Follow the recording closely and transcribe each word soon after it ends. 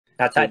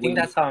I think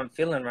that's how I'm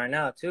feeling right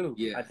now too.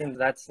 Yeah. I think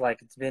that's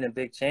like, it's been a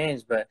big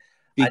change, but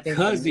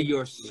because of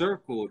your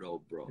circle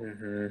though, bro.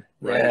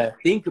 Right? Yeah.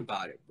 Think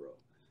about it, bro.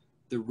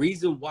 The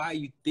reason why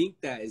you think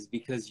that is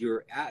because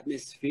your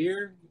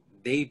atmosphere,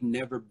 they've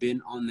never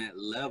been on that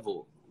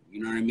level.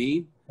 You know what I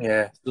mean?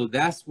 Yeah. So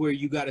that's where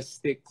you got to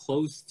stick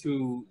close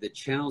to the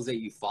channels that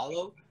you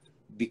follow,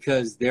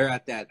 because they're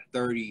at that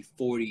 30,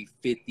 40,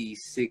 50,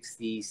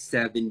 60,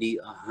 70,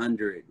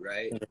 100,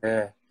 right?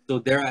 Yeah. So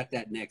they're at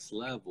that next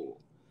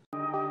level.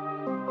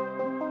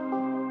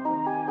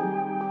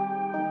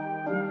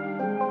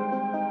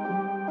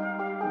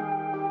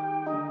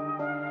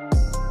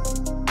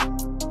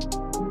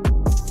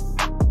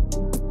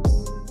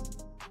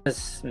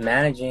 Just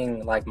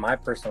managing like my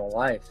personal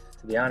life,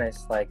 to be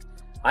honest. Like,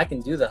 I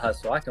can do the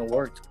hustle, I can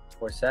work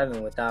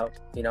 24/7 without,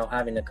 you know,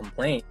 having a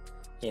complaint,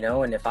 you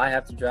know, and if I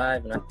have to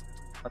drive and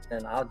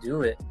then I'll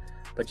do it.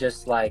 But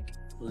just like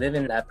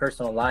living that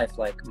personal life,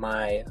 like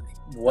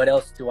what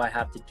else do I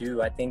have to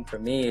do? I think for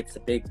me, it's a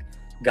big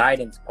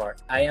guidance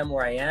part. I am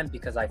where I am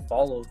because I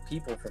followed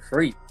people for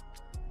free.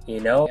 You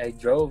know, I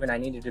drove and I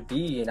needed to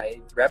be, and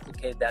I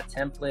replicated that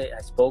template.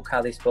 I spoke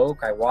how they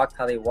spoke, I walked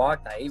how they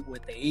walked, I ate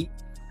what they ate.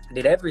 I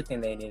did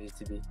everything they needed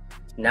to be.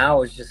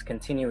 Now it's just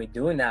continuing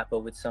doing that, but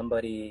with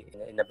somebody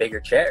in a bigger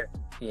chair.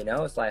 You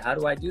know, it's like, how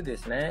do I do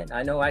this, man?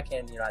 I know I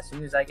can, you know, as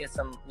soon as I get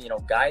some, you know,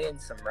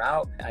 guidance, some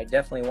route, I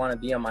definitely want to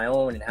be on my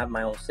own and have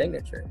my own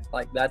signature.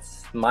 Like,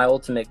 that's my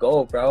ultimate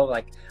goal, bro.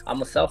 Like,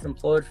 I'm a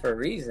self-employed for a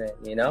reason,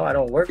 you know, I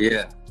don't work.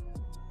 Yeah.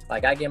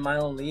 Like, I get my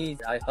own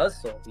leads, I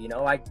hustle, you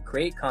know, I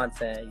create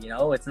content, you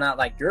know, it's not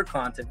like your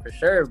content for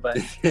sure, but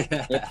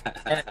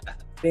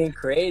being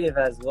creative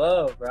as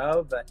well,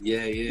 bro. But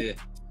yeah.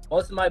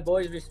 Most of my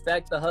boys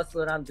respect the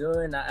hustle that I'm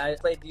doing. I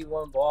play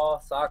D1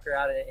 ball, soccer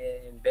out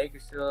in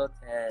Bakersfield,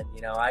 and,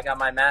 you know, I got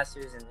my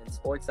master's in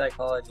sports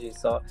psychology.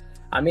 So,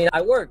 I mean,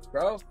 I work,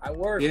 bro. I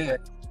work,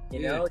 but,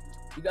 you know,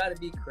 you got to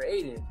be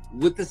creative.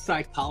 With the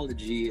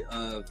psychology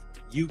of,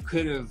 you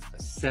could have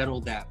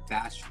settled that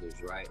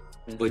bachelor's, right?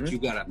 But you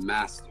got a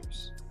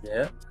master's.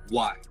 Yeah.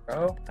 Why?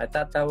 Bro, I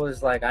thought that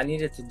was like, I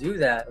needed to do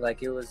that.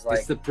 Like, it was like...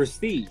 It's the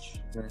prestige.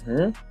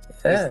 Yeah.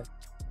 It's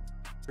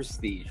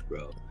prestige,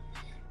 bro.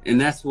 And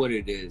that's what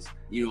it is.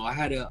 You know, I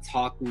had a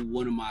talk with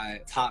one of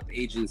my top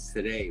agents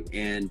today,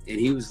 and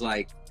he was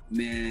like,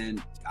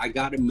 man, I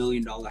got $1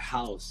 million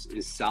house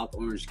in South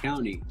Orange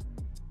County,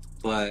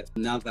 but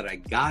now that I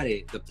got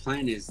it, the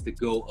plan is to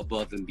go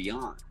above and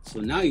beyond.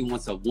 So now he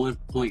wants a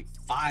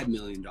 $1.5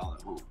 million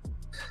home,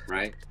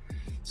 right?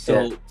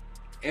 So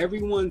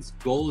everyone's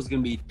goal is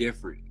going to be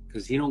different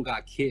because he don't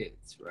got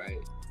kids, right?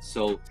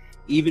 So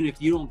even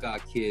if you don't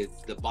got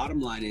kids, the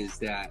bottom line is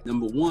that,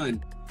 number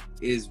one,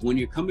 is when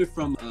you're coming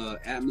from an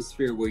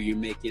atmosphere where you're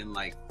making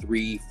like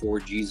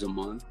 3-4 G's a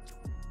month,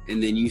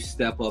 and then you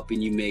step up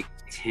and you make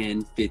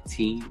 10,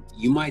 15,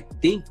 you might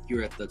think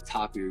you're at the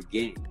top of your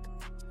game.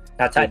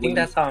 I think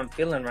that's how I'm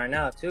feeling right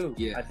now too.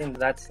 Yeah. I think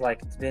that's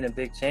like, it's been a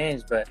big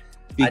change, but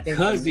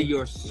because of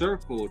your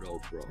circle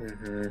though,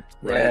 bro.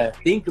 Right? Yeah.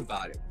 Think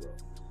about it, bro.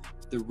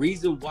 The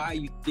reason why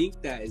you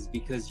think that is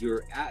because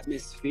your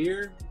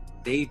atmosphere,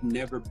 they've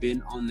never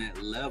been on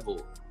that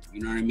level. You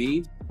know what I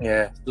mean?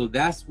 Yeah. So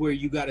that's where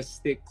you got to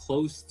stick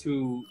close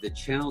to the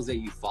channels that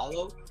you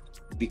follow,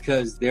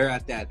 because they're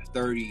at that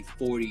 30,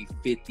 40,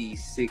 50,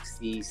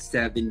 60,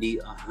 70,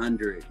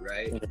 100,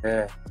 right?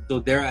 Yeah. So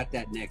they're at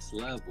that next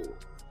level.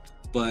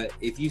 But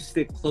if you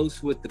stick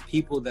close with the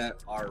people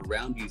that are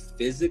around you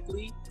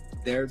physically,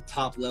 their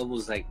top level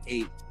is like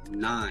 8,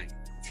 9,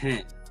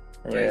 10,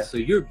 right? Yeah. So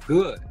you're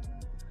good.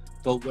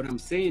 But what I'm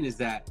saying is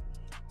that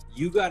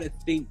you got to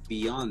think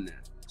beyond that.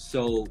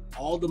 So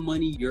all the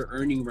money you're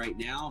earning right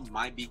now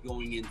might be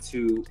going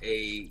into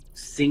a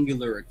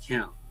singular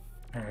account.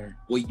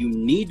 What you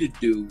need to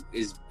do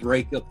is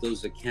break up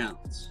those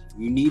accounts.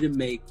 You need to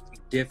make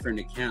different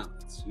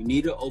accounts. You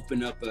need to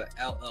open up a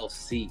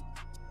LLC.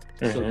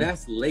 So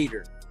that's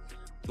later.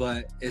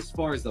 But as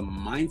far as the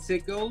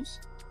mindset goes,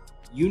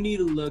 you need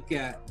to look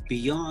at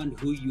beyond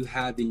who you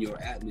have in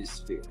your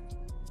atmosphere.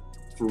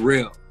 For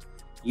real.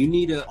 You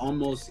need to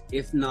almost,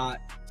 if not,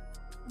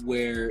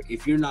 where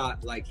if you're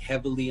not like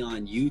heavily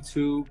on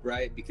YouTube,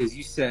 right? Because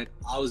you said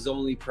I was the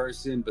only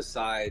person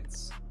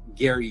besides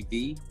Gary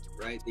V,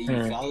 right, that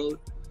you followed.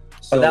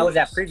 So that was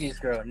that previous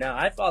girl. No,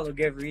 I follow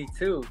Gary V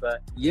too,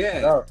 but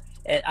bro,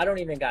 and I don't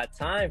even got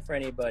time for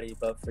anybody.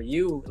 But for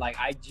you, like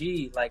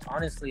IG, like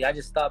honestly, I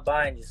just stopped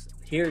by and just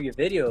hear your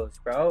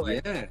videos, bro.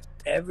 And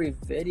every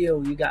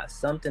video you got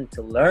something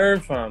to learn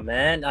from,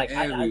 man. Like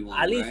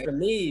at least for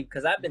me,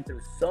 because I've been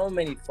through so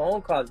many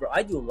phone calls, bro.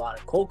 I do a lot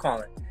of cold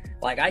calling.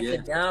 Like I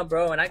sit down,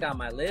 bro, and I got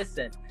my list,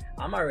 and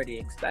I'm already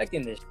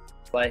expecting this.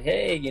 Like,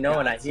 hey, you know,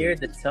 and I hear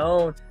the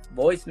tone,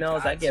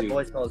 voicemails. I get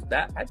voicemails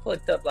back. I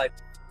picked up like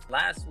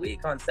last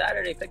week on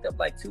Saturday, picked up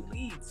like 2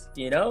 leads,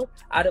 you know,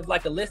 out of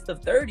like a list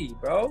of 30,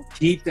 bro.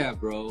 Keep that,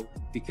 bro,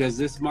 because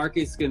this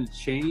market's gonna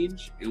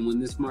change, and when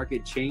this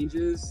market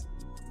changes,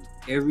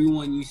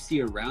 everyone you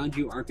see around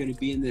you aren't going to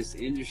be in this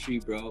industry,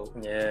 bro.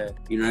 Yeah.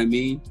 You know what I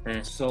mean?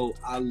 Mm. So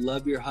I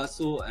love your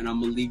hustle, and I'm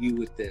going to leave you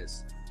with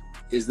this.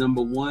 Is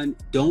number one,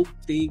 don't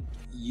think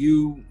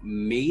you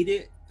made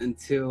it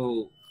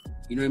until,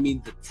 you know what I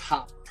mean, the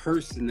top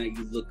person that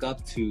you look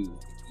up to,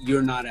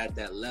 you're not at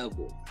that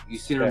level. You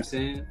see what I'm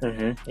saying?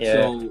 Mm-hmm. Yeah.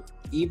 So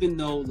even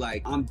though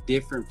like I'm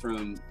different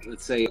from,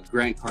 let's say,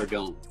 Grant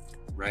Cardone,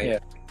 right? Yeah.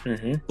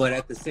 Mm-hmm. But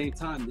at the same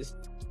time, this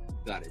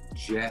got a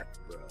jet,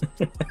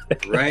 bro.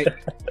 Right?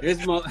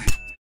 This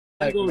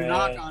I go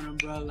knock on him,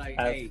 bro. Like,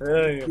 hey,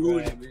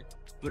 doing it, man.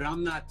 But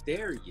I'm not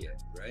there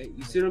yet, right?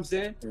 You see what I'm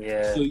saying?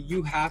 Yeah. So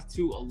you have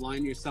to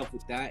align yourself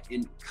with that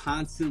and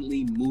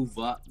constantly move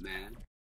up, man.